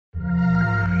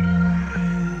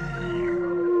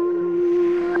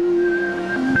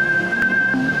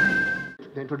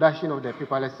introduction of the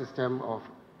paperless system of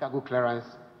cargo clearance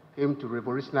came to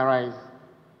revolutionize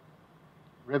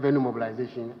revenue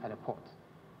mobilization at the port,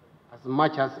 as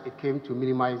much as it came to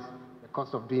minimize the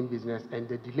cost of doing business and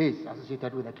the delays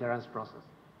associated with the clearance process.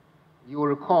 You will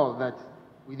recall that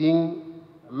within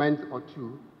a month or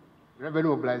two, revenue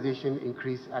mobilization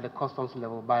increased at the customs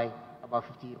level by about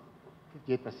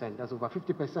 58%. That's over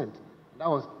 50%. That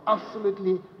was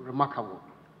absolutely remarkable.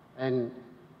 And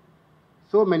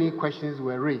so many questions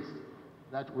were raised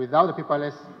that without the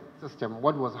paperless system,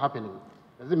 what was happening?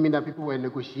 Does it mean that people were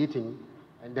negotiating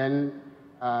and then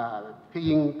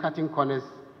cutting corners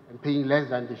and paying less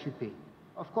than they should pay?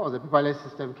 Of course, the paperless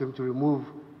system came to remove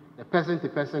the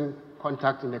person-to-person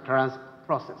contact in the clearance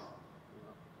process.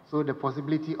 So the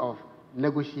possibility of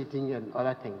negotiating and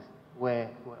other things were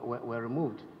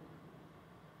removed.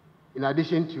 In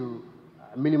addition to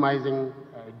minimizing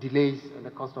delays and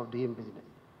the cost of doing business.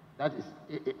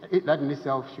 That in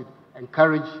itself should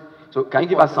encourage. So can you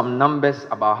give us some numbers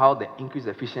about how the increased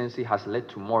efficiency has led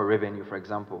to more revenue, for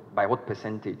example? By what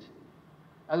percentage?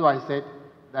 That's why I said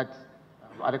that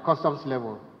at the customs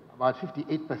level, about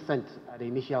 58% at the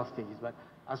initial stages. But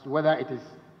as to whether it is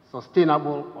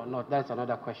sustainable or not, that's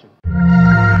another question.